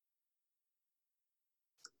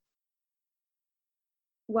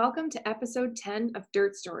Welcome to episode 10 of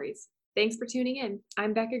Dirt Stories. Thanks for tuning in.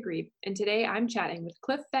 I'm Becca Grebe, and today I'm chatting with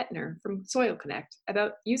Cliff Fetner from Soil Connect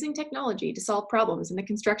about using technology to solve problems in the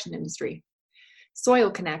construction industry. Soil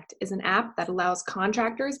Connect is an app that allows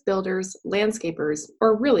contractors, builders, landscapers,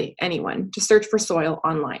 or really anyone to search for soil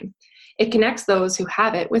online. It connects those who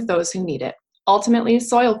have it with those who need it. Ultimately,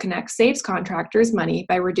 Soil Connect saves contractors money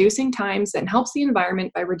by reducing times and helps the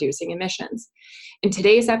environment by reducing emissions. In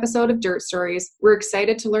today's episode of Dirt Stories, we're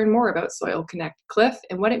excited to learn more about Soil Connect, Cliff,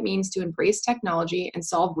 and what it means to embrace technology and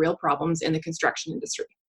solve real problems in the construction industry.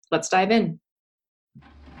 Let's dive in.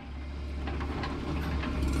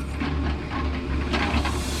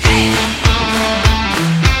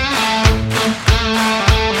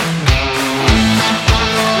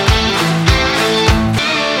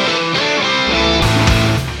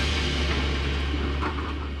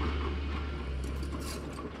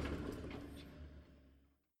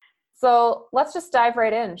 So let's just dive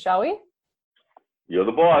right in, shall we? You're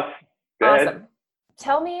the boss. Go Awesome. ahead.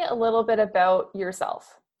 Tell me a little bit about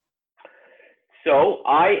yourself. So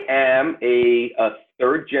I am a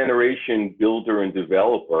third generation builder and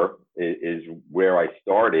developer is where I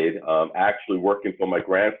started. Actually working for my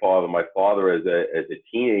grandfather, my father as a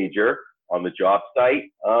teenager on the job site,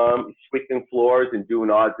 sweeping floors and doing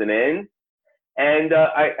odds and ends. And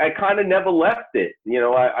I kind of never left it. You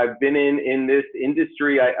know, I've been in this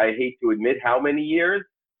industry, I hate to admit how many years,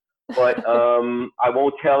 but I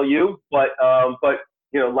won't tell you. But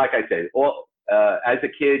you know, like I said, as a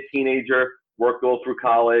kid, teenager, worked all through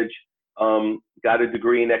college, got a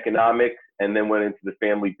degree in economics, and then went into the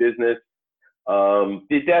family business.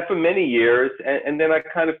 Did that for many years, and then I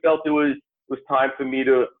kind of felt it was time for me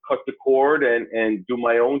to cut the cord and do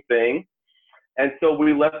my own thing. And so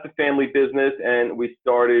we left the family business and we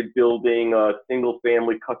started building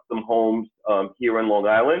single-family custom homes here in Long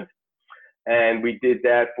Island. And we did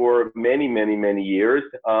that for many, many, many years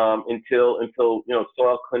until you know,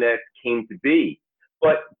 Soil Connect came to be.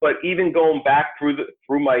 But even going back through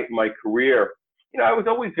my career, you know, I was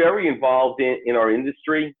always very involved in our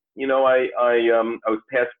industry. You know, I was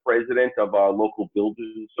past president of our local builders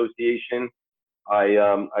association. I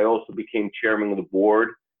also became chairman of the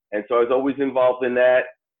board. And so I was always involved in that.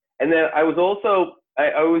 And then I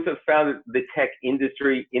always have found the tech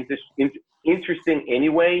industry interesting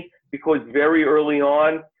anyway, because very early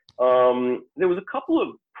on, there was a couple of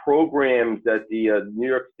programs that the New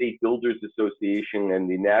York State Builders Association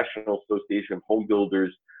and the National Association of Home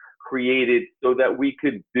Builders created so that we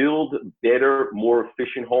could build better, more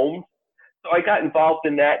efficient homes. So I got involved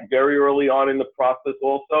in that very early on in the process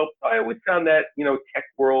also. I always found that, you know, tech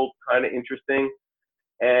world kind of interesting.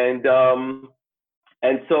 And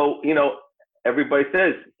so, you know, everybody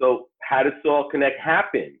says, so how does Soil Connect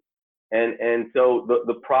happen? And so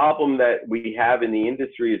the problem that we have in the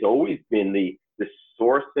industry has always been the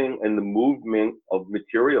sourcing and the movement of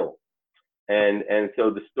material. And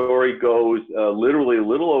so the story goes literally a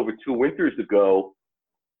little over 2 winters ago,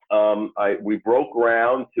 we broke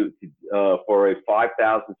ground for a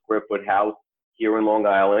 5,000 square foot house here in Long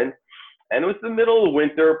Island. And it was the middle of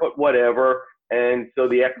winter, but whatever. And so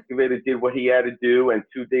the excavator did what he had to do. And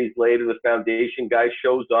 2 days later, the foundation guy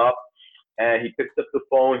shows up and he picks up the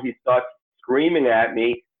phone. He starts screaming at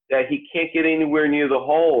me that he can't get anywhere near the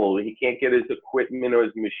hole. He can't get his equipment or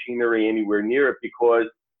his machinery anywhere near it because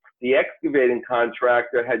the excavating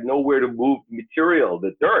contractor had nowhere to move material,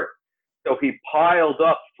 the dirt. So he piled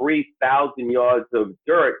up 3,000 yards of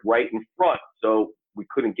dirt right in front. So we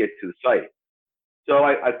couldn't get to the site. So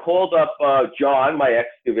I called up John, my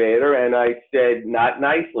excavator, and I said, not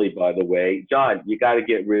nicely, by the way, John, you got to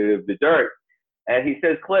get rid of the dirt. And he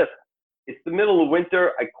says, Cliff, it's the middle of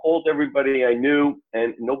winter. I called everybody I knew,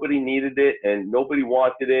 and nobody needed it, and nobody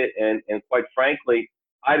wanted it. And quite frankly,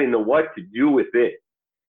 I didn't know what to do with it.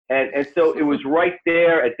 And so it was right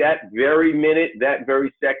there at that very minute, that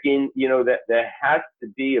very second, you know, that there has to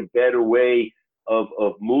be a better way of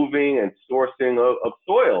moving and sourcing of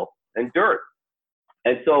soil and dirt.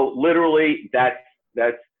 And so literally that's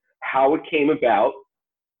how it came about.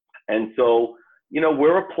 And so, you know,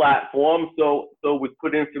 we're a platform. So we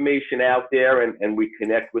put information out there and we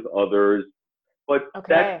connect with others. But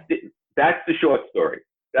Okay. that's the short story.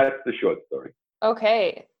 That's the short story.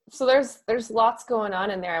 Okay. So there's lots going on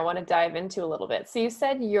in there I want to dive into a little bit. So you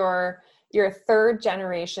said you're a third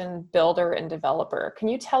generation builder and developer. Can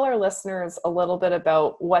you tell our listeners a little bit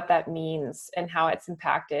about what that means and how it's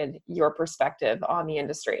impacted your perspective on the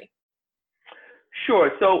industry?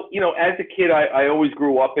 Sure. So, you know, as a kid, I always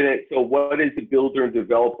grew up in it. So what is a builder and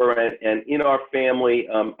developer? And in our family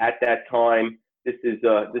at that time, this is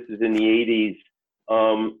in the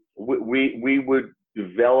 80s, we would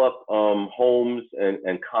develop homes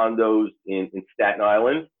and condos in Staten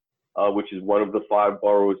Island, which is one of the 5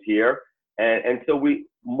 boroughs here. And so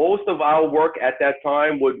most of our work at that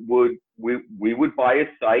time we would buy a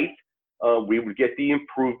site, we would get the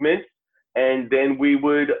improvements, and then we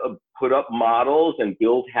would put up models and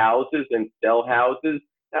build houses and sell houses.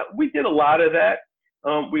 We did a lot of that.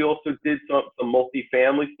 We also did some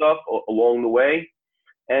multifamily stuff along the way.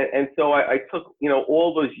 And so I took,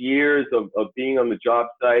 all those years of being on the job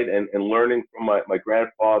site and learning from my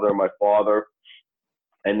grandfather, my father.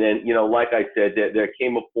 And then, like I said, there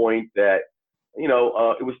came a point that,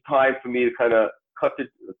 it was time for me to kind of cut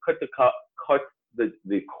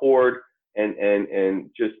the cord and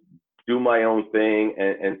just do my own thing.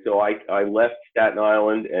 And so I left Staten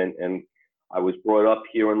Island and I was brought up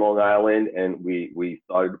here in Long Island, and we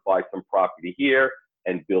started to buy some property here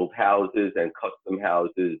and build houses, and custom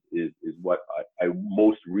houses is what I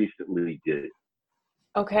most recently did.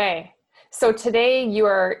 Okay. So today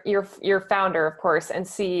you're founder, of course, and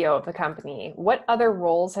CEO of the company. What other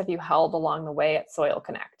roles have you held along the way at Soil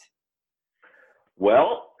Connect?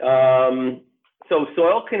 Well, so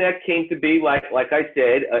Soil Connect came to be, like I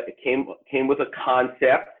said, it came with a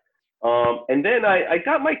concept. And then I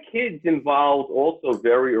got my kids involved also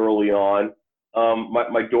very early on.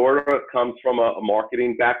 My daughter comes from a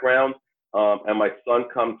marketing background, and my son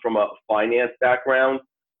comes from a finance background.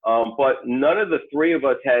 But none of the 3 of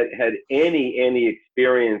us had any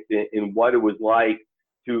experience in what it was like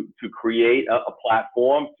to create a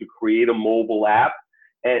platform, to create a mobile app.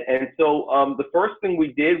 And so the first thing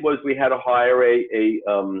we did was we had to hire a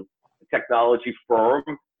technology firm,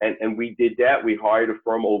 and we did that. We hired a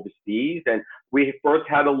firm overseas, and we first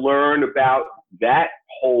had to learn about that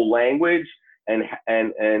whole language, and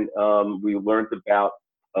we learned about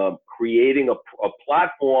creating a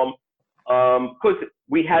platform, because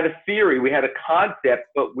we had a theory, we had a concept,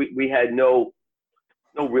 but we had no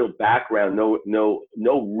real background,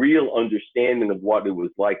 no real understanding of what it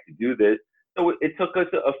was like to do this. So it took us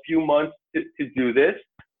a few months to do this,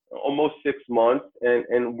 almost 6 months,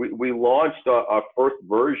 and we launched our first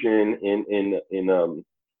version in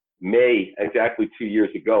May, exactly 2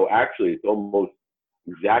 years ago. Actually, it's almost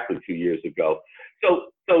exactly 2 years ago.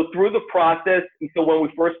 So through the process, so when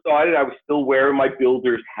we first started, I was still wearing my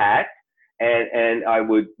builder's hat, and I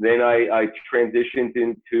transitioned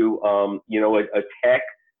into a tech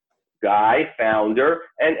guy, founder,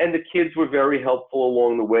 and the kids were very helpful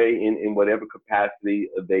along the way in whatever capacity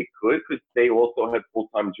they could, because they also had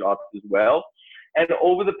full-time jobs as well. And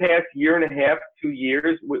over the past year and a half, 2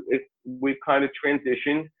 years, we've kind of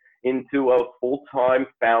transitioned into a full-time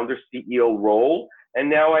founder CEO role. And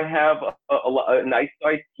now I have a nice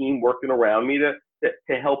sized team working around me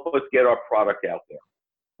to help us get our product out there.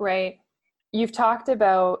 Right. You've talked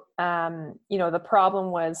about, the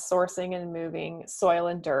problem was sourcing and moving soil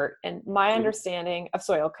and dirt. And my understanding of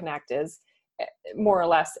Soil Connect is more or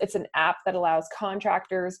less, it's an app that allows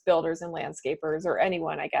contractors, builders, and landscapers, or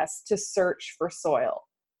anyone, I guess, to search for soil.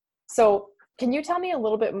 So can you tell me a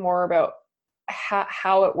little bit more about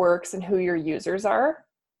how it works and who your users are?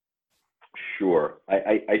 Sure.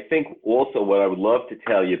 I think also what I would love to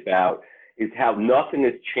tell you about is how nothing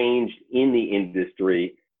has changed in the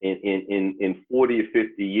industry in 40 or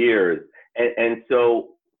 50 years. And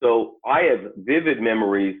so I have vivid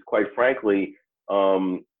memories, quite frankly.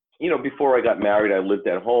 Before I got married, I lived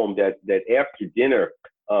at home, that after dinner,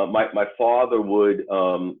 my father would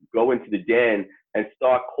go into the den and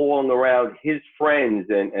start calling around his friends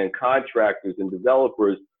and contractors and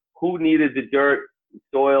developers who needed the dirt,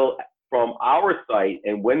 soil from our site,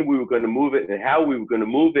 and when we were going to move it and how we were going to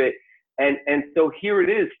move it. And so here it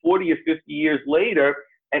is, 40 or 50 years later,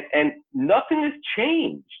 and nothing has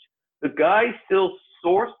changed. The guys still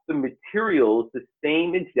source the materials the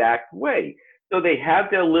same exact way. So they have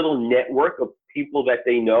their little network of people that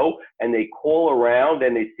they know, and they call around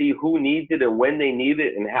and they see who needs it and when they need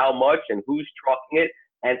it and how much and who's trucking it,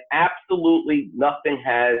 and absolutely nothing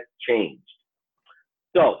has changed.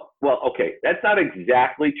 So, well, okay, that's not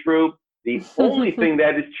exactly true. The only thing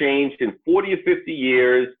that has changed in 40 or 50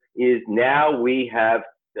 years is now we have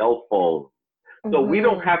cell phones. So we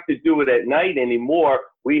don't have to do it at night anymore.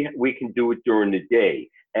 We can do it during the day.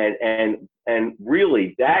 And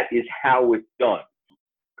really, that is how it's done.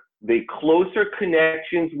 The closer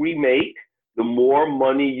connections we make, the more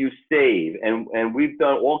money you save. And we've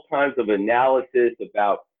done all kinds of analysis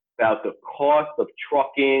about the cost of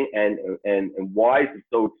trucking and why is it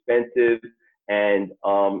so expensive. And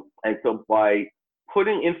so by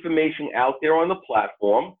putting information out there on the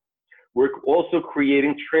platform, we're also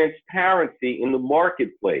creating transparency in the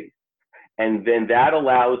marketplace. And then that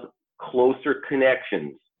allows closer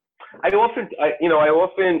connections. I'm going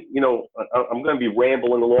to be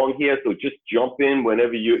rambling along here, so just jump in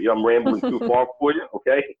whenever I'm rambling too far for you,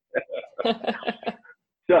 okay?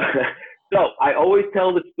 So I always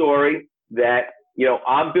tell the story that,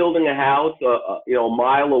 I'm building a house, a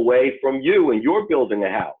mile away from you, and you're building a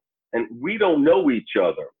house, and we don't know each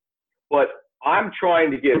other, but I'm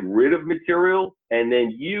trying to get rid of material, and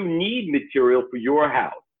then you need material for your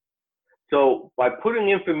house. So by putting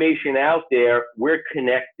information out there, we're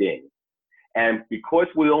connecting. And because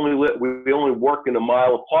we only work in a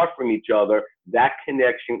mile apart from each other, that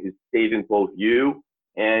connection is saving both you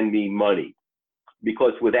and me money.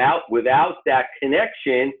 Because without that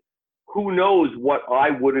connection, who knows what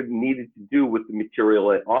I would have needed to do with the material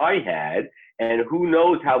that I had, and who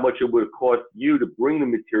knows how much it would have cost you to bring the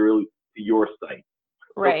material to your site.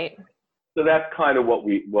 Right. So that's kind of what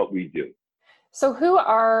we do. So who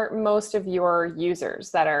are most of your users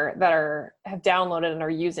that have downloaded and are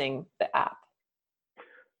using the app?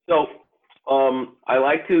 So I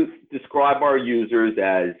like to describe our users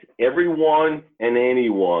as everyone and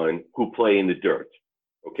anyone who play in the dirt.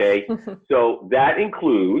 Okay, so that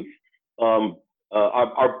includes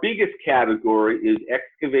our biggest category is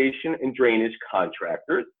excavation and drainage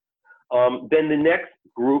contractors. Then the next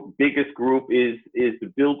biggest group is the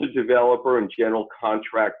builder, developer, and general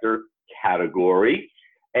contractor category.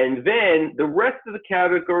 And then the rest of the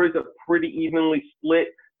categories are pretty evenly split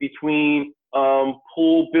between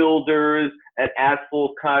pool builders and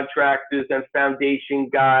asphalt contractors and foundation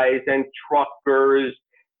guys and truckers.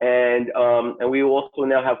 And we also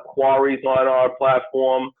now have quarries on our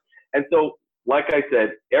platform. And so, like I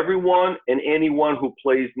said, everyone and anyone who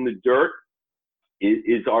plays in the dirt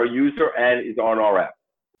is our user and is on our app.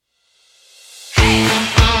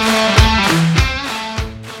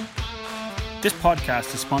 This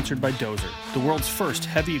podcast is sponsored by Dozer, the world's first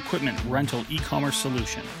heavy equipment rental e-commerce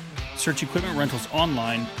solution. Search equipment rentals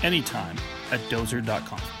online anytime at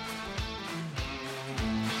dozer.com.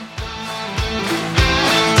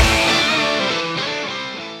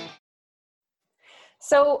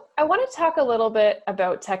 So I want to talk a little bit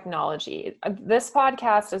about technology. This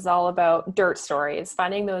podcast is all about dirt stories,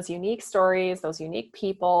 finding those unique stories, those unique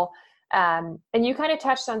people. And you kind of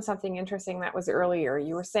touched on something interesting that was earlier.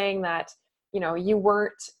 You were saying that, you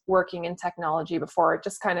weren't working in technology before, it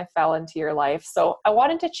just kind of fell into your life. So I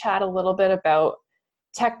wanted to chat a little bit about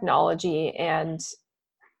technology and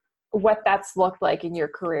what that's looked like in your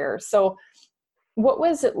career. So what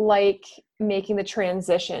was it like making the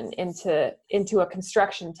transition into a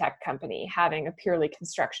construction tech company, having a purely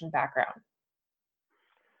construction background?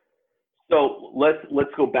 So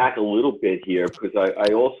let's go back a little bit here, because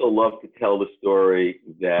I also love to tell the story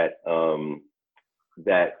that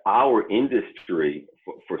that our industry,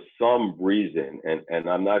 for some reason, and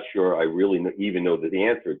I'm not sure I really even know the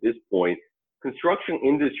answer at this point, construction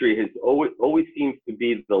industry has always seems to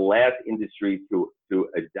be the last industry to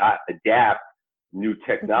adapt new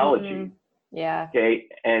technology. Mm-hmm. Yeah. Okay.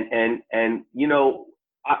 And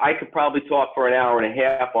I could probably talk for an hour and a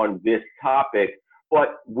half on this topic,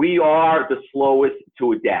 but we are the slowest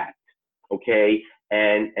to adapt. Okay.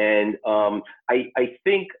 And I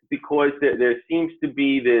think because there seems to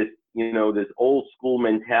be this, this old school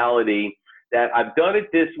mentality that I've done it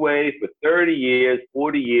this way for 30 years,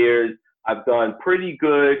 40 years, I've done pretty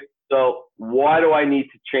good. So why do I need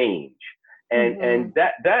to change? And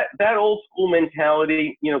that old school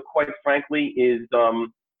mentality, quite frankly, is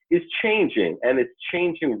changing, and it's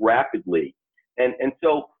changing rapidly. And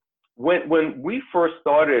so when we first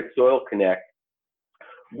started at Soil Connect,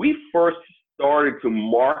 we first started to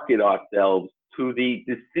market ourselves to the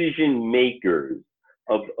decision makers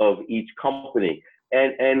of each company.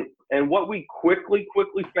 And what we quickly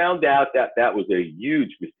found out that was a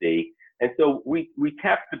huge mistake. And so we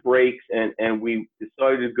tapped the brakes and we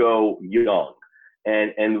decided to go young.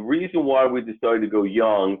 And the reason why we decided to go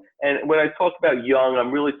young, and when I talk about young,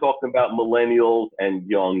 I'm really talking about millennials and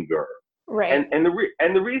younger. Right. And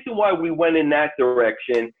the reason why we went in that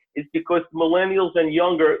direction is because millennials and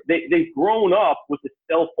younger, they've grown up with a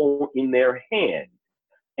cell phone in their hand.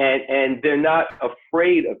 And they're not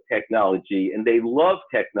afraid of technology, and they love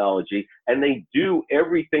technology, and they do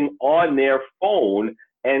everything on their phone.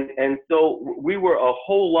 And so we were a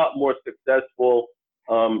whole lot more successful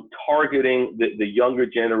targeting the younger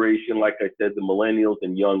generation, like I said, the millennials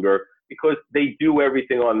and younger, because they do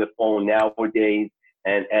everything on the phone nowadays,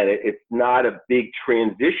 and it's not a big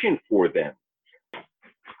transition for them.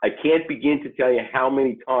 I can't begin to tell you how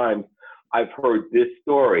many times I've heard this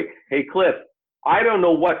story. Hey, Cliff, I don't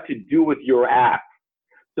know what to do with your app.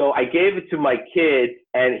 So I gave it to my kid,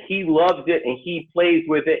 and he loves it, and he plays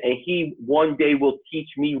with it, and he one day will teach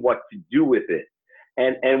me what to do with it.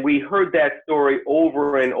 And we heard that story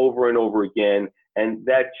over and over and over again, and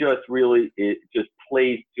that just really, it just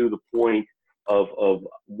plays to the point of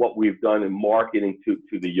what we've done in marketing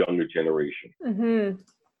to the younger generation. Mm-hmm.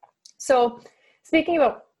 So speaking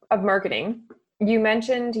of marketing, you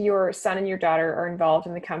mentioned your son and your daughter are involved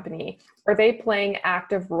in the company. Are they playing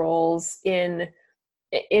active roles in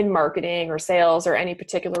marketing or sales or any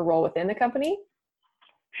particular role within the company?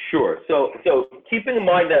 Sure. So keeping in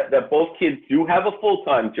mind that both kids do have a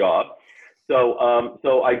full-time job.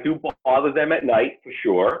 So I do bother them at night for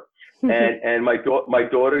sure. And my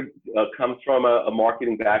daughter comes from a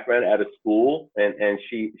marketing background at a school, and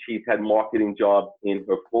she's had marketing jobs in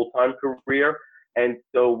her full-time career. And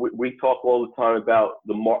so we talk all the time about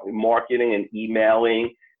the marketing and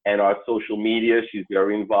emailing and our social media. She's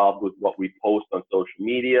very involved with what we post on social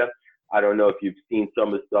media. I don't know if you've seen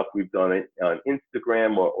some of the stuff we've done on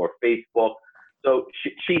Instagram or Facebook. So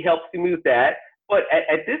she helps me with that. But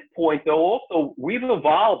at this point, though, also we've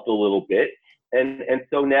evolved a little bit. And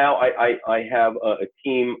so now I have a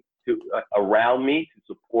team around me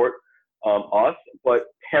to support us. But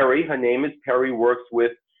Perry, her name is Perry, works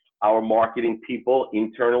with our marketing people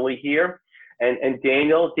internally here. And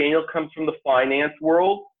Daniel comes from the finance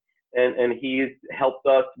world, and he's helped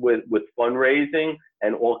us with fundraising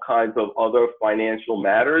and all kinds of other financial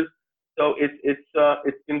matters. So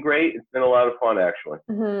it's been great. It's been a lot of fun, actually.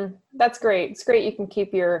 Mm-hmm. That's great. It's great you can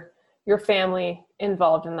keep your family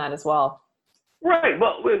involved in that as well. Right.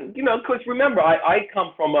 Well, because remember, I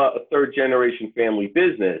come from a third generation family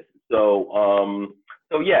business. So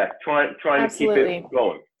yeah, trying Absolutely. to keep it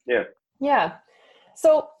going. Yeah. Yeah.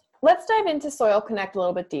 So let's dive into Soil Connect a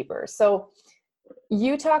little bit deeper. So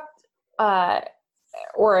you talked,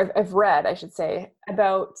 or I've read, I should say,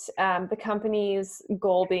 about the company's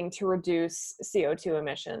goal being to reduce CO2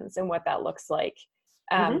 emissions and what that looks like.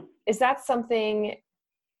 Is that something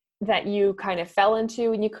that you kind of fell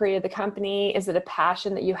into when you created the company? Is it a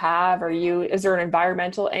passion that you have? Is there an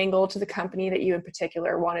environmental angle to the company that you in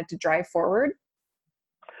particular wanted to drive forward?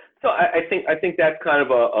 So I think that's kind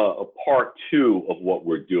of a part two of what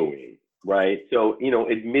we're doing, right? So,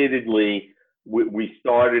 admittedly, we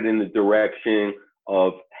started in the direction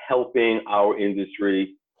of helping our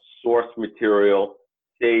industry source material,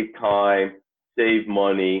 save time, save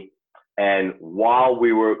money. And while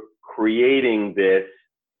we were creating this,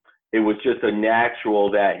 it was just a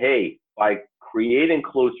natural that, hey, by creating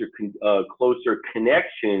closer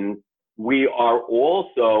connections, we are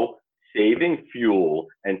also saving fuel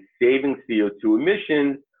and saving CO2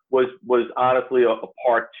 emissions was honestly a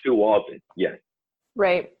part two of it. Yes.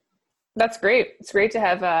 Right. That's great. It's great to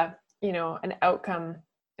have an outcome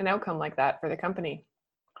like that for the company.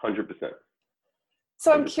 100%.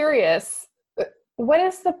 So I'm curious, what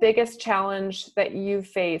is the biggest challenge that you've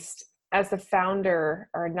faced as the founder,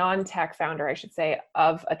 or a non-tech founder, I should say,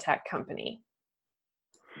 of a tech company?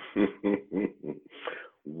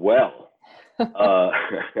 Well,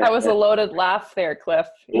 that was a loaded laugh there, Cliff.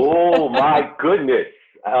 Oh my goodness.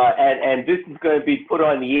 And this is going to be put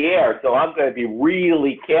on the air, so I'm going to be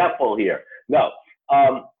really careful here. No,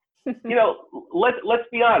 let's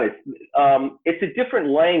be honest. It's a different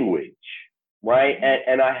language, right?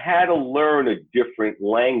 And I had to learn a different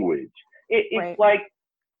language. It's right. like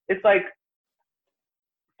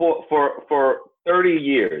for 30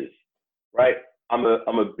 years, right? I'm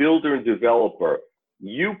a builder and developer.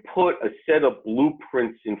 You put a set of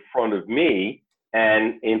blueprints in front of me,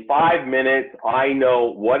 and in 5 minutes, I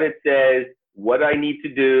know what it says, what I need to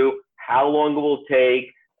do, how long it will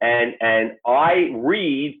take, and I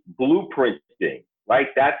read blueprinting, right?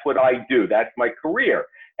 That's what I do. That's my career.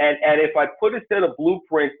 And if I put a set of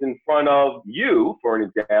blueprints in front of you, for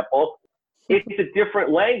an example, it's a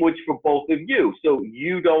different language for both of you. So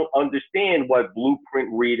you don't understand what blueprint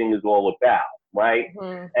reading is all about, right?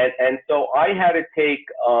 Mm-hmm. And so I had to take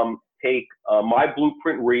my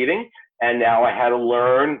blueprint reading, and now I had to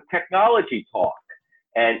learn technology talk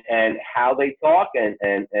and how they talk and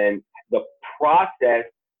the process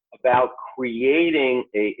about creating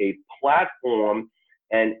a platform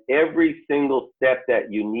and every single step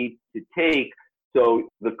that you need to take. So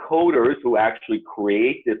the coders who actually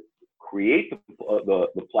create the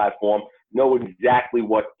platform know exactly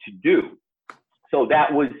what to do. So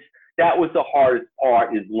that was the hardest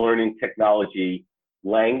part, is learning technology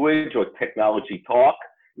language or technology talk.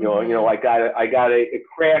 I got a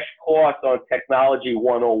crash course on technology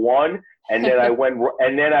 101, and then I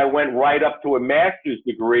went right up to a master's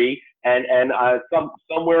degree, and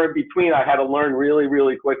somewhere in between I had to learn really,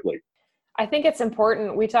 really quickly. I think it's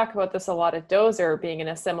important. We talk about this a lot at Dozer, being in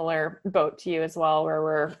a similar boat to you as well, where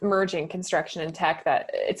we're merging construction and tech, that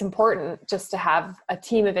it's important just to have a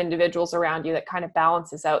team of individuals around you that kind of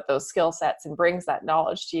balances out those skill sets and brings that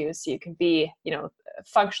knowledge to you so you can be,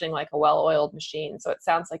 functioning like a well-oiled machine. So it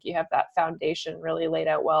sounds like you have that foundation really laid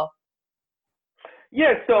out well.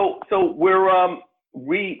 Yeah, so we're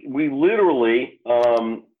we literally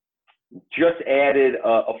just added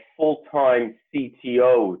a full-time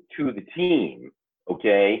CTO to the team.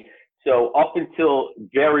 Okay, so up until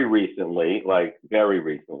very recently,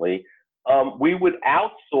 we would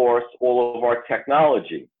outsource all of our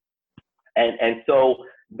technology, and so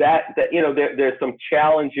that there's some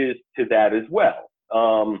challenges to that as well.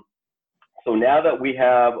 So now that we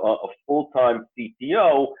have a full-time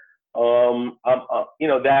CTO,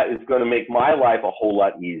 that is going to make my life a whole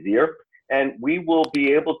lot easier, and we will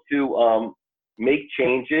be able to make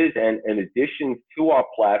changes and additions to our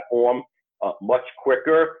platform much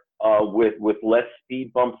quicker with less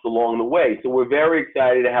speed bumps along the way. So we're very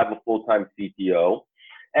excited to have a full-time CTO,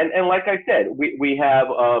 and like I said, we have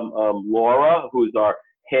Laura, who's our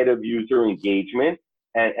head of user engagement,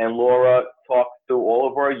 and Laura talks to all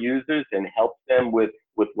of our users and helps them with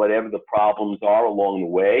whatever the problems are along the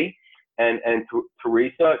way. And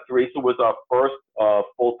Teresa was our first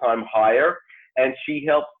full-time hire, and she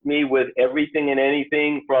helps me with everything and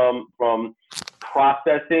anything from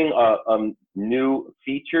processing new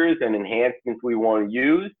features and enhancements we want to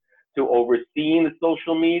use, to overseeing the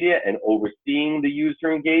social media and overseeing the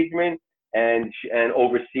user engagement and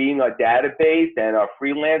overseeing our database and our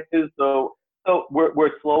freelancers. So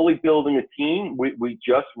we're slowly building a team. We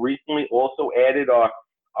just recently also added our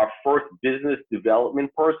first business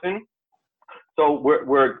development person. So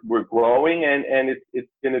we're growing, and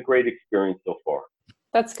it's been a great experience so far.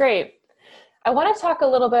 That's great. I want to talk a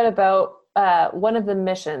little bit about one of the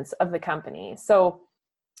missions of the company. So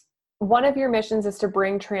one of your missions is to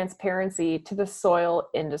bring transparency to the soil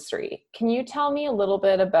industry. Can you tell me a little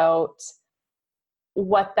bit about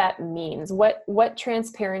what that means? What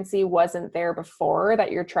transparency wasn't there before that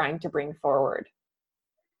you're trying to bring forward?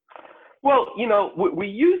 Well, we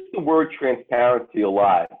use the word transparency a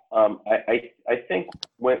lot. I think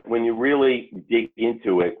when you really dig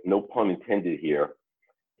into it, no pun intended here,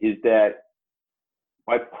 is that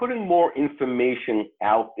by putting more information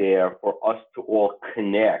out there for us to all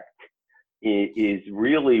connect is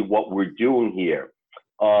really what we're doing here.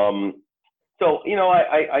 So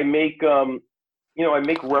I make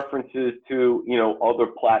references to other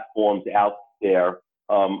platforms out there.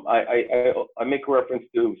 I make reference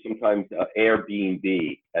to sometimes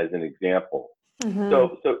Airbnb as an example. Mm-hmm.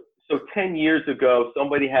 So 10 years ago,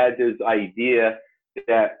 somebody had this idea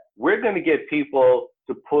that we're going to get people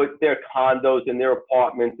to put their condos and their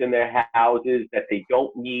apartments and their houses that they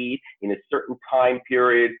don't need in a certain time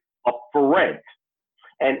period up for rent.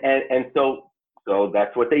 And so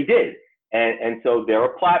that's what they did. And so they're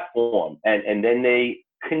a platform. And then they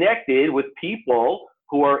connected with people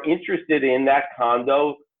who are interested in that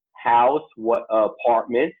condo, house,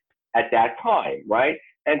 apartment at that time, right?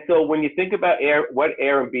 And so when you think about what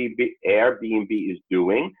Airbnb is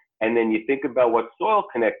doing, and then you think about what Soil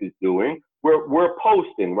Connect is doing, we're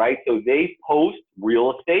posting, right? So they post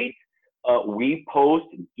real estate, we post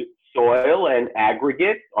soil and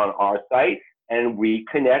aggregate on our site, and we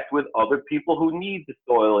connect with other people who need the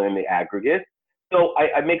soil and the aggregate. So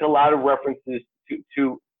I make a lot of references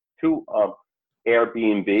to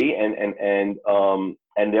Airbnb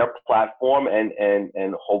and their platform,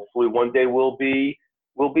 and hopefully one day we'll be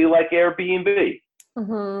like Airbnb.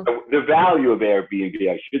 Mm-hmm. The value of Airbnb,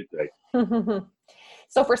 I should say.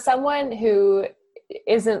 So for someone who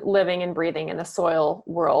isn't living and breathing in the soil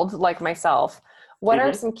world like myself, what mm-hmm.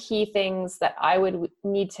 are some key things that I would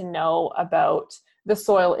need to know about the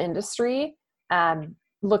soil industry?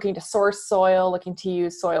 Looking to source soil, looking to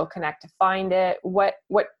use Soil Connect to find it. What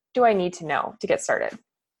do I need to know to get started?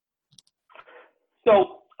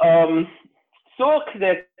 So Soil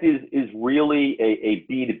Connect is really a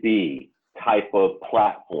B2B type of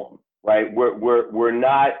platform, right? We're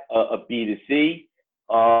not a B2C.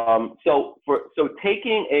 So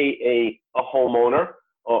taking a homeowner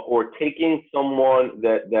or taking someone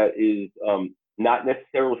that is not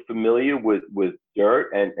necessarily familiar with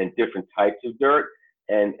dirt and different types of dirt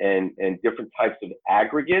and different types of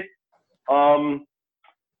aggregates,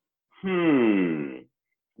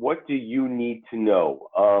 what do you need to know?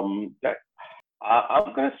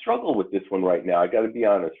 I'm going to struggle with this one right now. I got to be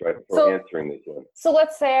honest, right, before answering this one. So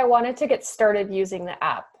let's say I wanted to get started using the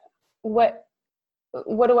app. What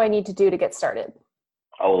do I need to do to get started?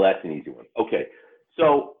 Oh, well, that's an easy one. Okay.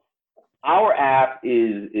 So our app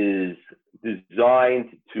is designed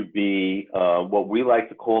to be what we like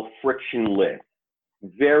to call frictionless,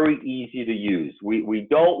 very easy to use. We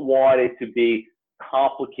don't want it to be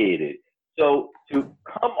complicated. So to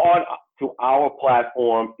come on to our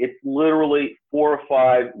platform, it's literally 4 or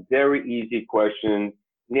 5 very easy questions: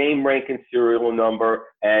 name, rank, and serial number,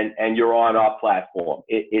 and you're on our platform.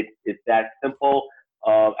 It's that simple.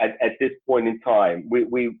 At this point in time,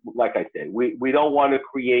 we like I said, we don't want to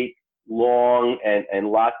create long and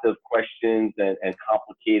lots of questions and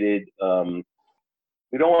complicated.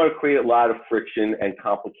 We don't want to create a lot of friction and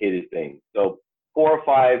complicated things. So 4 or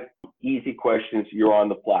 5 easy questions, you're on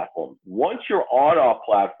the platform. Once you're on our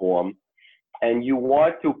platform and you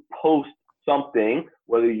want to post something,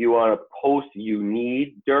 whether you want to post you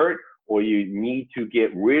need dirt or you need to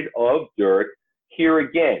get rid of dirt, here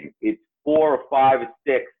again, it's 4 or 5 or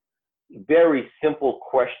 6 very simple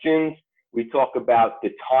questions. We talk about the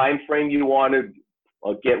time frame you want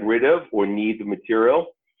to get rid of or need the material.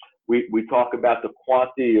 We talk about the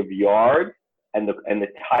quantity of yards and the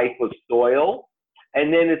type of soil.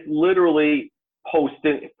 And then it's literally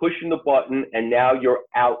pushing the button, and now you're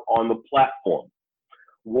out on the platform.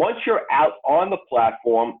 Once you're out on the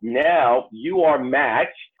platform, now you are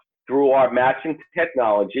matched through our matching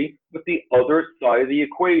technology with the other side of the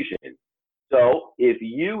equation. So if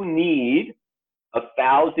you need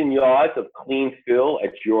 1,000 yards of clean fill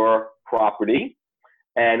at your property,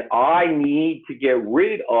 and I need to get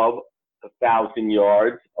rid of 1,000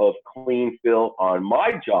 yards of clean fill on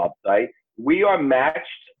my job site, we are matched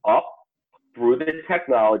up through the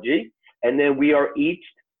technology, and then we are each,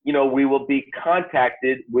 we will be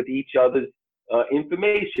contacted with each other's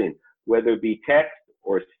information, whether it be text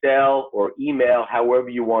or cell or email, however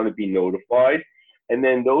you want to be notified. And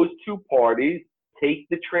then those 2 parties take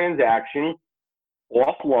the transaction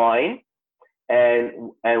offline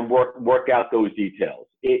and work out those details.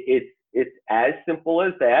 It's as simple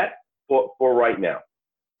as that for right now.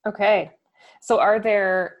 Okay. So are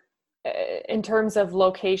there, in terms of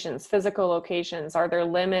locations, physical locations, are there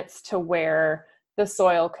limits to where the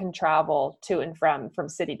soil can travel to and from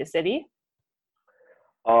city to city?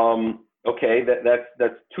 Okay,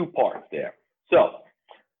 that's 2 parts there. So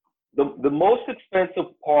the most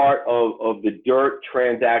expensive part of the dirt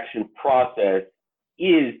transaction process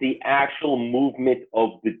is the actual movement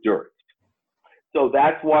of the dirt. So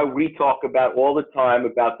that's why we talk about all the time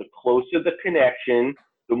about the closer the connection,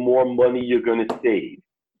 the more money you're going to save.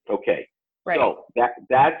 Okay, right. So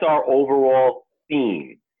that's our overall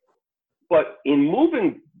theme. But in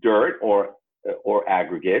moving dirt or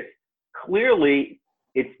aggregates, clearly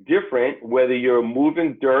it's different whether you're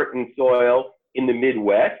moving dirt and soil in the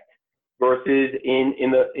Midwest versus in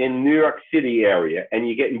New York City area, and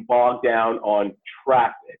you're getting bogged down on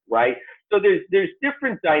traffic, right? So there's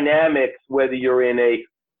different dynamics whether you're in a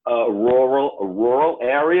rural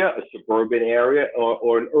area, a suburban area,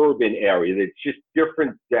 or an urban area. There's just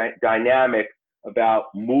different dynamics about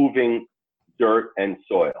moving dirt and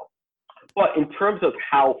soil. But in terms of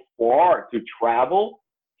how far to travel,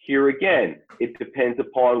 here again, it depends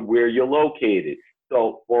upon where you're located.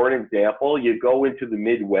 So for an example, you go into the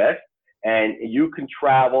Midwest and you can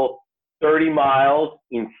travel 30 miles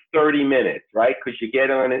in 30 minutes, right? Because you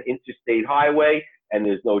get on an interstate highway and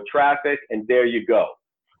there's no traffic, and there you go.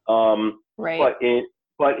 Right.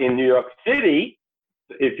 But in New York City,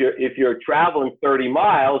 if you're traveling 30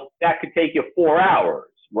 miles, that could take you 4 hours,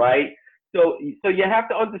 right? So you have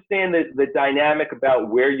to understand the dynamic about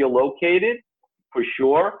where you're located, for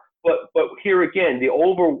sure. But here again, the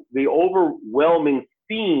overwhelming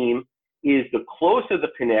theme is the closer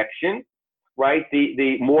the connection, right?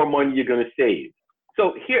 The more money you're going to save.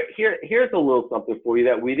 So here's a little something for you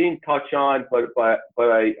that we didn't touch on, but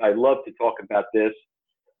I love to talk about this.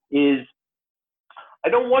 Is I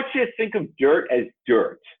don't want you to think of dirt as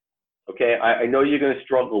dirt. Okay, I know you're going to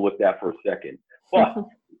struggle with that for a second, but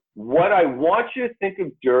what I want you to think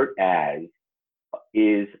of dirt as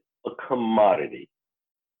is a commodity.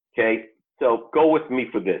 Okay, so go with me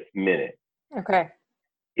for this minute. Okay.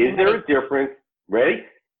 Is there a difference? Ready?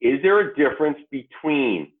 Is there a difference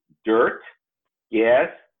between dirt, gas,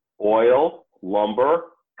 oil, lumber,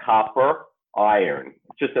 copper, iron?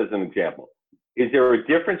 Just as an example. Is there a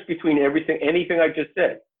difference between anything I just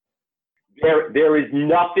said? There is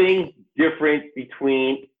nothing different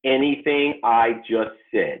between anything I just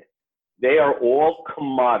said. They are all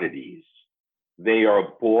commodities. They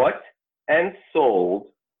are bought and sold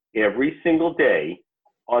every single day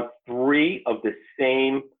on 3 of the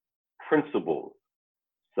same principles: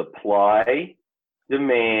 supply,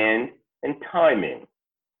 demand, and timing.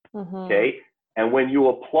 Mm-hmm. Okay? And when you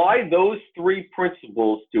apply those 3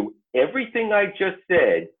 principles to everything I just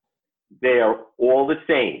said, They are all the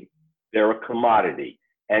same. They're a commodity.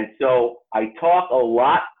 And so I talk a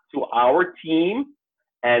lot to our team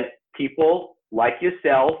and people like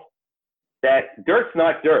yourself that dirt's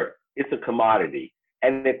not dirt. It's a commodity.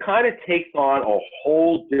 And it kind of takes on a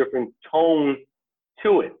whole different tone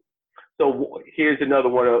to it. So here's another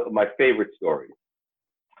one of my favorite stories.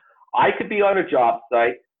 I could be on a job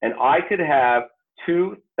site and I could have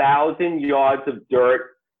 2,000 yards of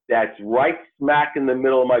dirt that's right smack in the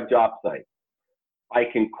middle of my job site. I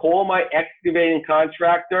can call my excavating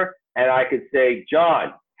contractor and I could say,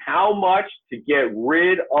 John, how much to get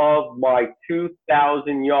rid of my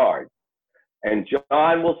 2,000 yards? And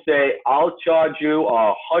John will say, I'll charge you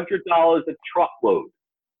 $100 a truckload.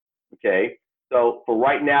 Okay, so for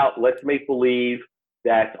right now, let's make believe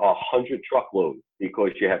that's 100 truckloads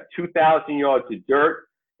because you have 2,000 yards of dirt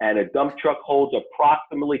and a dump truck holds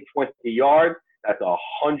approximately 20 yards. That's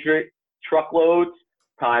 100 truckloads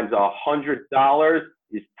times $100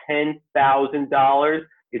 is $10,000.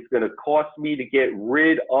 It's going to cost me to get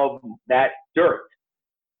rid of that dirt.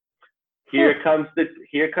 Here comes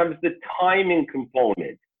the timing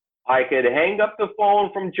component. I could hang up the phone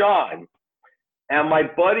from John, and my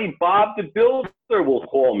buddy Bob the builder will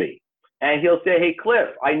call me, and he'll say, "Hey Cliff,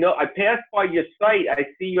 I know I passed by your site. I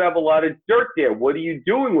see you have a lot of dirt there. What are you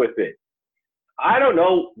doing with it?" I don't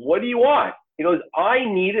know. What do you want? He goes, "I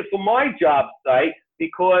need it for my job site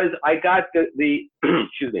because I got the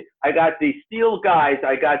excuse me, I got the steel guys,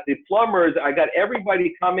 I got the plumbers, I got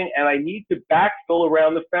everybody coming, and I need to backfill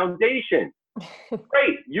around the foundation."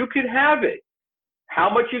 Great, you can have it. How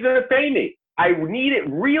much are you going to pay me? I need it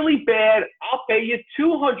really bad. I'll pay you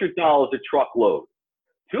 $200 a truckload.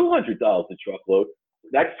 $200 a truckload,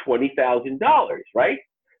 that's $20,000, right?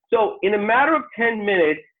 So in a matter of 10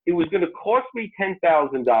 minutes, it was going to cost me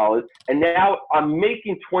 $10,000, and now I'm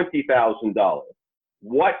making $20,000.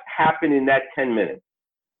 What happened in that 10 minutes?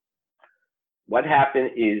 What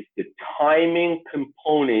happened is the timing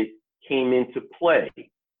component came into play.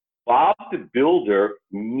 Bob the builder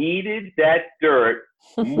needed that dirt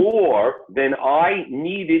more than I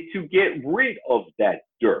needed to get rid of that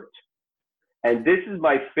dirt. And this is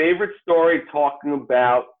my favorite story, talking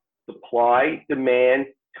about supply, demand,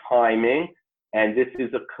 timing, and this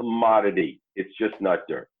is a commodity. It's just not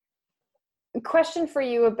dirt. Question for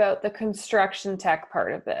you about the construction tech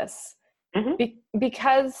part of this.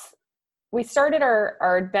 Because we started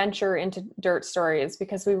our adventure into dirt stories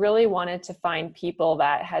because we really wanted to find people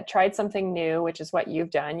that had tried something new, which is what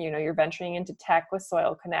you've done. You know, you're venturing into tech with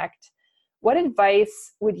Soil Connect. What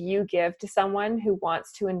advice would you give to someone who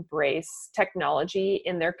wants to embrace technology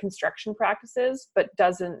in their construction practices, but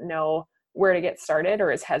doesn't know where to get started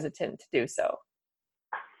or is hesitant to do so?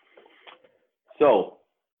 So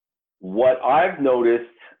what I've noticed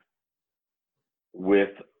with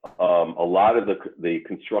a lot of the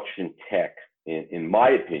construction tech, in my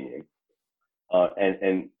opinion,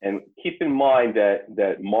 and keep in mind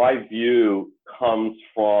that my view comes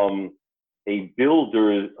from a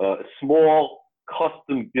builder's, small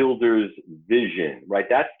custom builder's vision, right?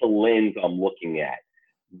 That's the lens I'm looking at,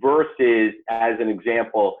 versus, as an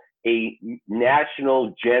example, a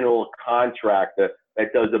national general contractor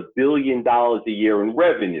that does $1 billion a year in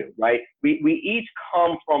revenue, right? We each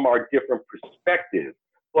come from our different perspectives.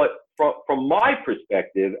 But from my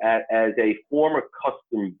perspective, as a former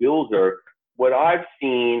custom builder, what I've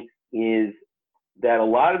seen is that a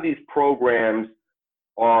lot of these programs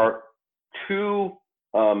are too,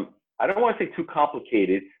 I don't want to say too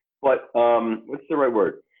complicated, but what's the right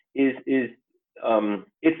word? It's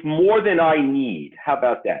more than I need. How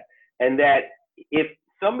about that? And that if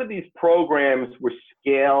some of these programs were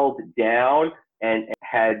scaled down and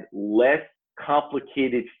had less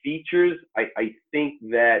complicated features, I think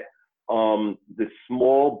that the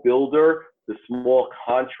small builder, the small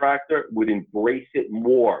contractor would embrace it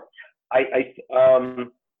more.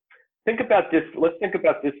 Think about this. Let's think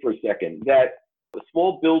about this for a second. That the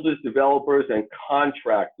small builders, developers, and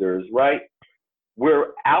contractors, right?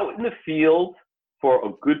 We're out in the field for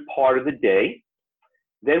a good part of the day.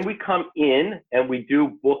 Then we come in and we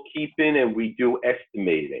do bookkeeping and we do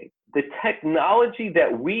estimating. The technology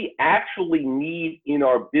that we actually need in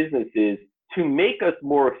our businesses to make us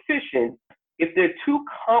more efficient, if they're too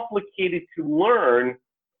complicated to learn,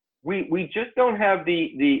 we just don't have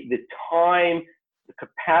the time, the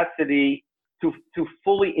capacity to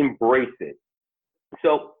fully embrace it.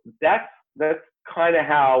 So that's kind of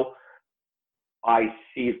how I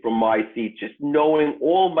see it from my seat, just knowing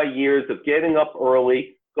all my years of getting up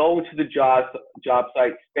early, going to the job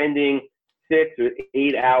site, spending 6 or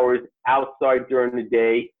 8 hours outside during the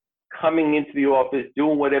day, coming into the office,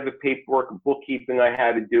 doing whatever paperwork and bookkeeping I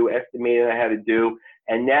had to do, estimating I had to do.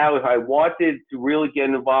 And now if I wanted to really get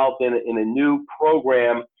involved in a new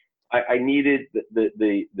program, I needed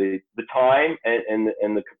the time and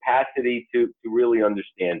the capacity to really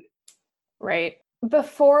understand it. Right.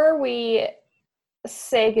 Before we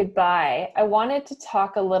say goodbye, I wanted to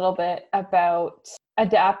talk a little bit about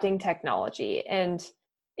adapting technology, and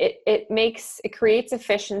it creates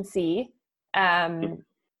efficiency.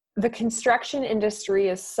 The construction industry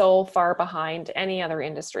is so far behind any other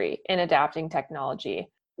industry in adapting technology.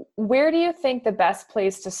 Where do you think the best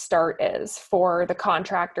place to start is for the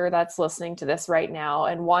contractor that's listening to this right now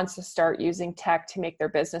and wants to start using tech to make their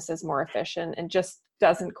businesses more efficient and just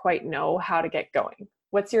doesn't quite know how to get going?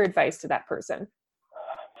 What's your advice to that person?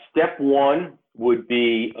 Step one would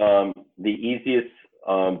be the easiest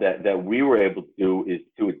that we were able to do is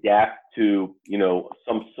to adapt to,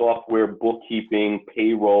 some software bookkeeping,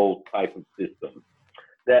 payroll type of system.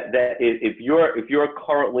 That if you're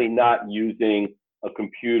currently not using a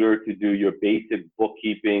computer to do your basic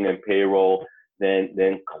bookkeeping and payroll,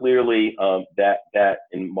 then clearly that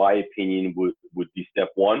in my opinion would be step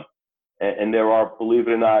one. And there are, believe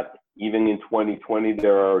it or not, even in 2020,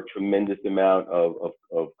 there are a tremendous amount of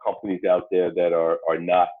companies out there that are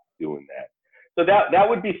not doing that. So that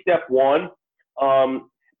would be step one.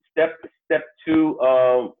 Step two,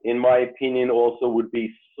 in my opinion, also would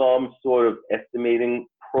be some sort of estimating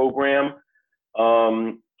program.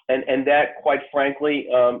 And that, quite frankly,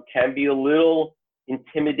 can be a little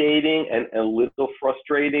intimidating and a little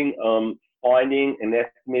frustrating, finding an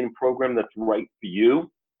estimating program that's right for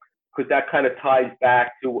you, because that kind of ties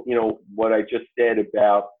back to, what I just said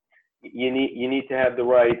about you need to have the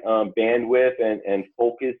right bandwidth and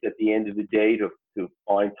focus at the end of the day to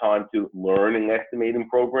find time to learn an estimating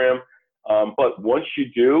program. But once you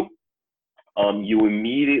do, you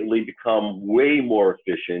immediately become way more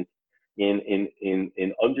efficient in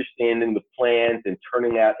understanding the plans and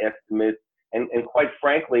turning out estimates, and quite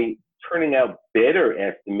frankly, turning out better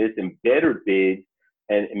estimates and better bids,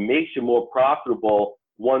 and it makes you more profitable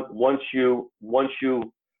once you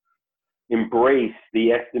embrace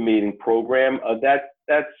the estimating program.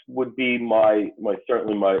 That would be my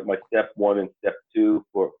certainly my step one and step two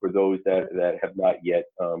for those that have not yet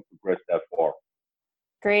progressed that far.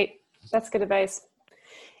 Great. That's good advice.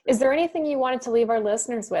 Is there anything you wanted to leave our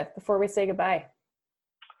listeners with before we say goodbye?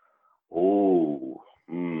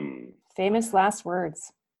 Famous last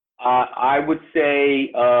words. I would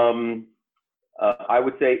say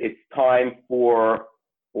it's time for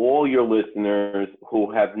all your listeners who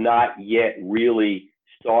have not yet really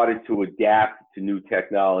started to adapt to new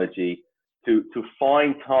technology to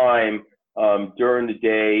find time during the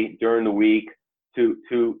day, during the week, to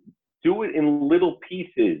do it in little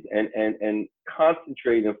pieces and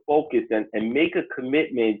concentrate and focus and make a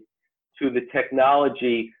commitment to the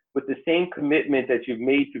technology with the same commitment that you've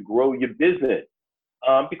made to grow your business.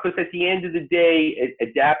 Because at the end of the day,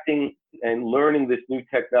 adapting and learning this new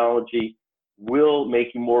technology will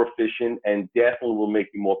make you more efficient and definitely will make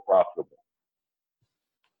you more profitable.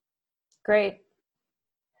 Great.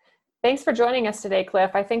 Thanks for joining us today,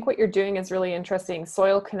 Cliff. I think what you're doing is really interesting.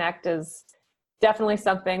 Soil Connect is definitely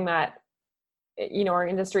something that our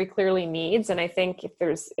industry clearly needs, and I think if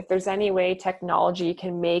there's any way technology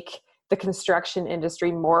can make the construction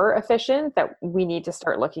industry more efficient, that we need to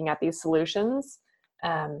start looking at these solutions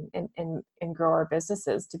and grow our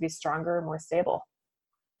businesses to be stronger and more stable.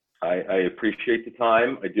 I appreciate the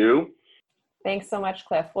time. I do. Thanks so much,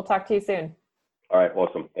 Cliff. We'll talk to you soon. All right.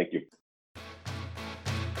 Awesome. Thank you.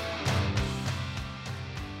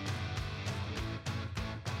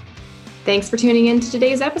 Thanks for tuning in to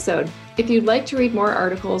today's episode. If you'd like to read more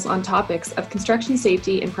articles on topics of construction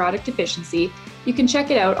safety and product efficiency, you can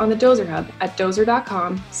check it out on the Dozer Hub at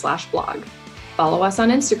dozer.com/blog. Follow us on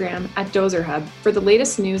Instagram at Dozer Hub for the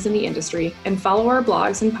latest news in the industry, and follow our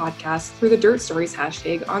blogs and podcasts through the Dirt Stories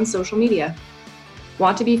hashtag on social media.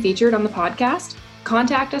 Want to be featured on the podcast?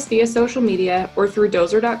 Contact us via social media or through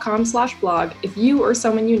dozer.com/blog if you or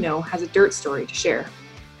someone you know has a dirt story to share.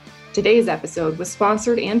 Today's episode was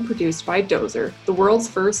sponsored and produced by Dozer, the world's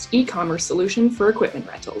first e-commerce solution for equipment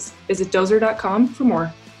rentals. Visit dozer.com for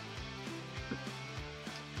more.